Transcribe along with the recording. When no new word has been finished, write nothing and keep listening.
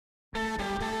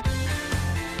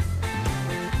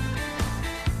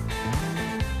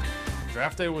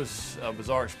Draft day was a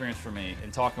bizarre experience for me. In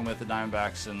talking with the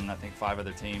Diamondbacks and I think 5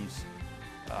 other teams,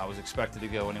 I was expected to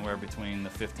go anywhere between the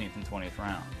 15th and 20th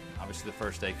round. Obviously the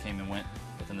first day came and went,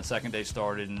 but then the second day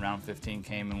started and round 15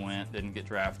 came and went, didn't get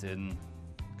drafted, and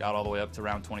got all the way up to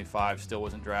round 25, still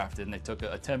wasn't drafted, and they took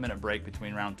a 10-minute break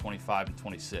between round 25 and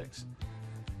 26.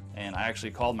 And I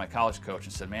actually called my college coach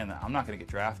and said, man, I'm not going to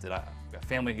get drafted. I've got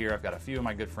family here, I've got a few of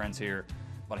my good friends here,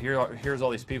 but here's all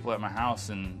these people at my house,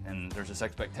 and there's this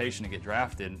expectation to get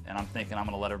drafted, and I'm thinking I'm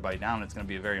going to let everybody down, and it's going to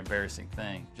be a very embarrassing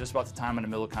thing. Just about the time in the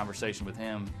middle of conversation with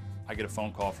him, I get a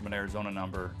phone call from an Arizona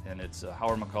number, and it's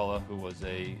Howard McCullough, who was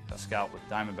a scout with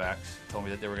Diamondbacks, told me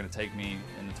that they were going to take me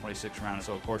in the 26th round.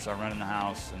 So of course I run in the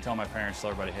house and tell my parents, tell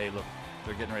everybody, hey, look,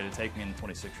 they're getting ready to take me in the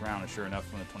 26th round. And sure enough,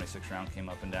 when the 26th round came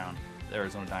up and down, the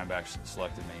Arizona Diamondbacks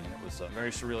selected me, and it was a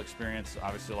very surreal experience.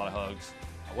 Obviously a lot of hugs.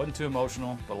 I wasn't too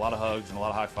emotional, but a lot of hugs and a lot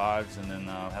of high fives, and then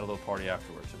had a little party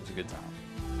afterwards. It was a good time.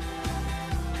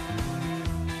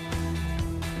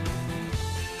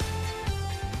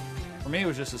 For me, it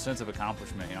was just a sense of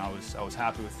accomplishment. You know, I was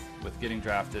happy with getting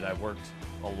drafted. I worked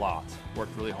a lot,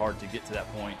 worked really hard to get to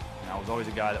that point. And I was always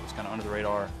a guy that was kind of under the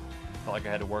radar. Felt like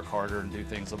I had to work harder and do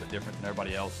things a little bit different than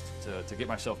everybody else to get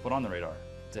myself put on the radar.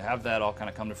 To have that all kind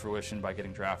of come to fruition by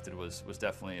getting drafted was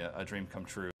definitely a dream come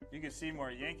true. You can see more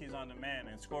Yankees on Demand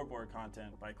and scoreboard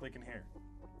content by clicking here.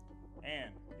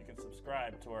 And you can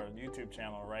subscribe to our YouTube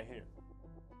channel right here.